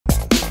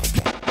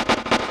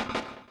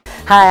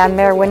Hi, I'm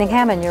Mare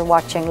Winningham and you're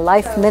watching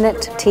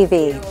LifeMinute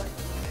TV.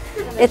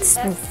 It's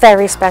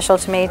very special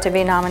to me to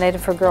be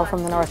nominated for Girl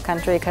from the North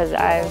Country because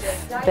I've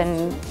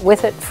been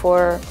with it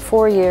for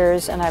 4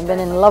 years and I've been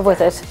in love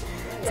with it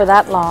for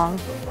that long.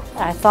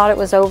 I thought it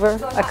was over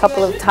a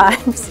couple of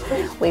times.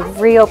 We've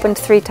reopened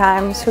 3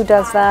 times. Who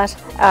does that?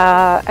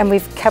 And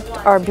we've kept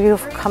our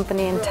beautiful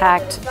company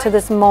intact to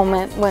this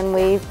moment when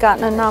we've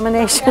gotten a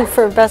nomination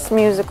for Best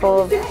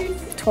Musical of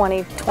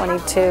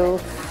 2022,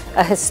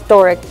 a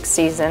historic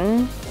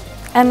season.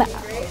 And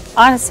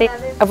honestly,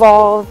 of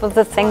all of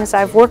the things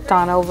I've worked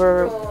on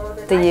over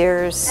the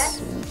years,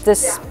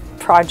 this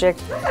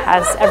project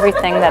has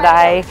everything that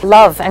I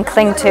love and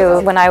cling to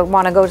when I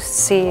want to go to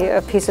see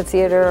a piece of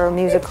theater or a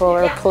musical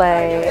or a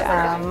play.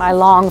 I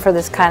long for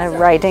this kind of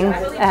writing.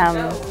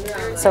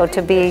 So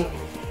to be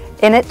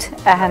in it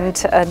and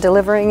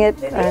delivering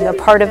it and a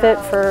part of it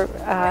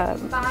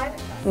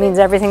means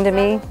everything to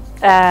me.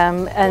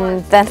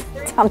 And then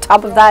on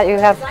top of that, you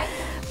have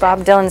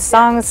Bob Dylan's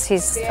songs.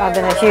 I've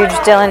been a huge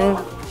Dylan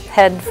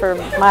head for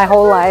my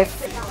whole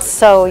life.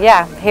 So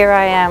yeah, here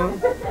I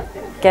am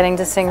getting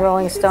to sing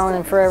Rolling Stone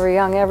and Forever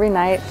Young every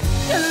night.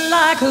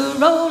 Like a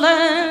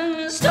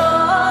rolling stone.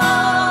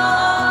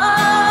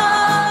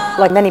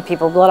 Like many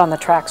people, Blood on the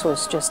Tracks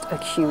was just a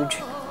huge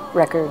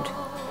record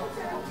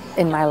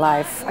in my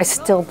life. I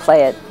still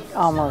play it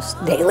almost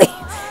daily.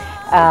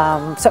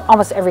 So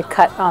almost every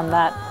cut on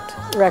that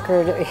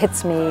record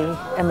hits me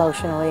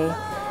emotionally.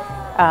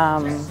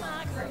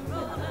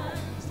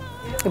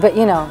 But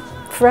you know,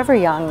 Forever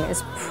Young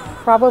is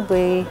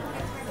probably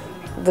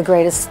the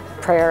greatest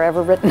prayer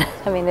ever written.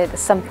 I mean,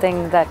 it's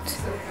something that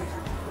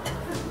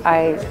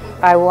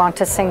I want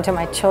to sing to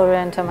my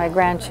children, to my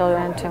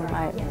grandchildren, to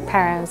my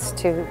parents,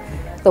 to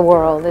the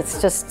world.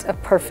 It's just a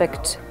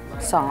perfect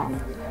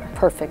song, a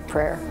perfect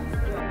prayer.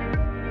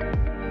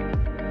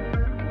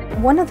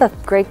 One of the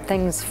great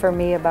things for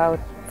me about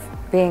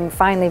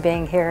finally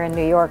being here in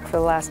New York for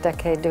the last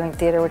decade doing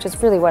theater, which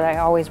is really what I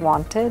always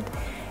wanted.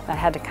 I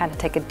had to kind of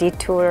take a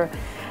detour.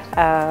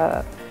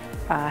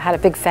 Had a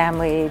big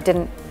family,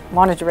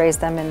 wanted to raise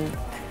them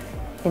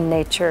in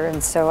nature,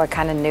 and so I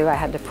kind of knew I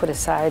had to put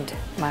aside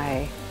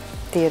my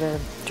theater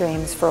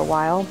dreams for a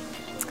while.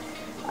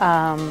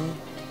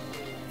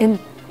 In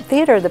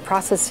theater, the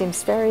process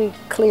seems very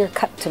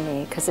clear-cut to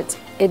me because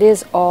it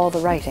is all the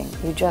writing.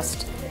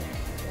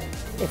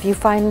 If you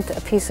find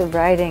a piece of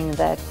writing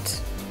that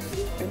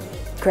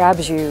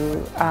grabs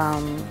you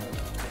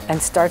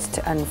and starts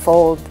to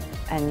unfold,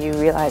 and you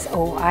realize,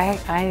 oh,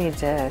 I need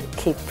to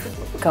keep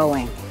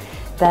going,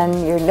 then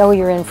you know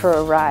you're in for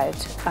a ride.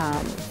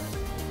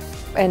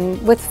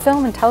 And with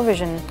film and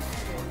television,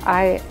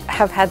 I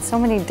have had so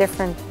many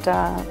different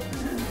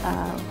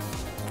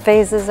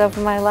phases of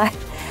my life.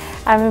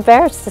 I'm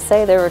embarrassed to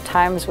say there were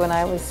times when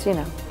I was, you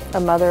know, a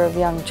mother of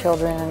young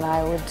children, and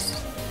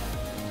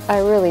I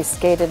really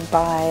skated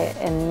by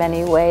in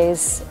many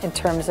ways in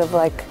terms of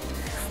like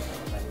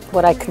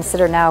what I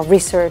consider now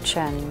research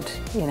and,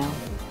 you know,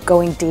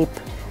 going deep.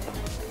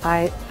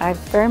 I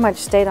very much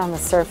stayed on the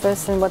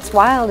surface, and what's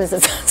wild is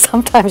that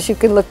sometimes you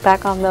can look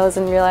back on those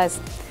and realize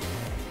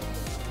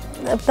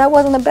that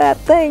wasn't a bad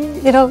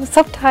thing. You know,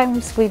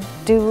 sometimes we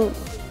do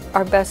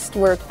our best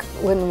work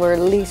when we're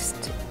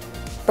least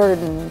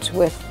burdened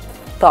with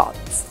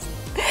thoughts.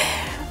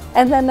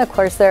 And then, of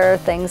course, there are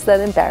things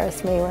that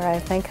embarrass me where I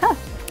think, huh,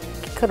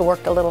 could have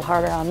worked a little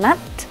harder on that.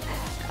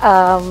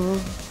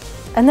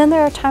 And then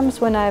there are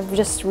times when I've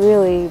just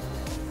really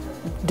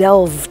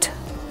delved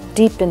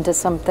deep into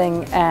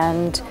something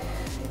and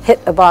hit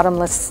a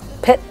bottomless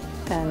pit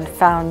and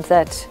found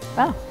that,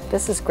 wow,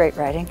 this is great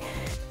writing.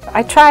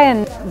 I try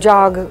and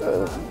jog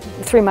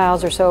 3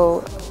 miles or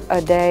so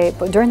a day,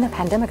 but during the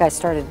pandemic I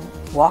started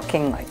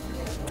walking like,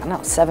 I don't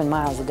know, 7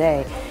 miles a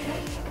day.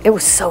 It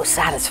was so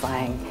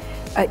satisfying.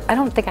 I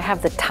don't think I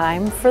have the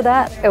time for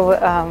that.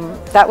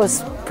 That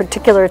was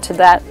particular to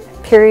that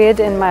period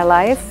in my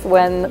life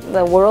when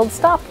the world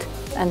stopped.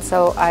 And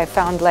so I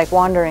found like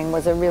wandering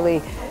was a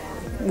really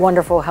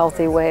wonderful,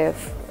 healthy way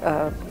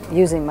of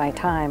using my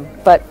time.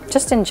 But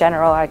just in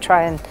general, I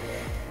try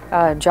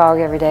and jog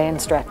every day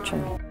and stretch.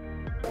 And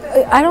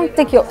I don't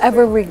think you'll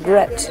ever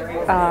regret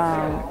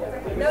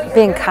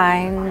being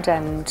kind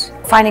and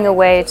finding a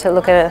way to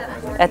look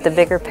at the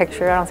bigger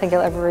picture. I don't think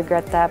you'll ever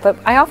regret that. But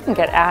I often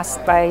get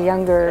asked by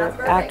younger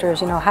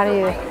actors, you know, how do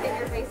you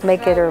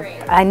make it? Or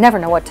I never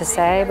know what to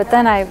say. But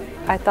then I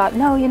thought,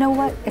 no, you know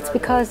what? It's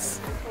because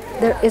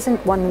there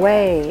isn't one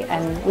way,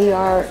 and we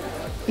are.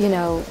 You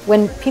know,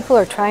 when people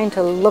are trying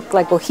to look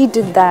like, well, he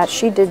did that,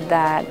 she did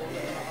that,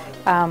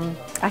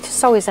 I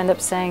just always end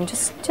up saying,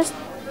 just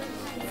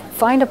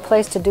find a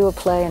place to do a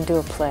play and do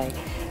a play,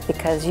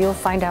 because you'll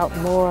find out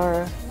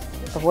more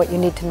of what you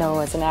need to know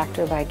as an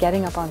actor by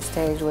getting up on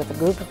stage with a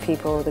group of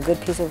people with a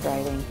good piece of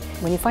writing.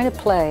 When you find a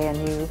play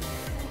and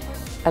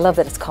I love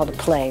that it's called a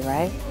play,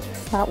 right?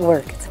 It's not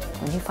work.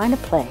 When you find a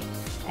play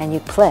and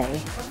you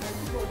play,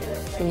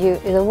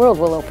 the world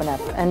will open up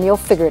and you'll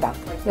figure it out.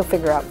 You'll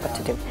figure out what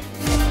to do.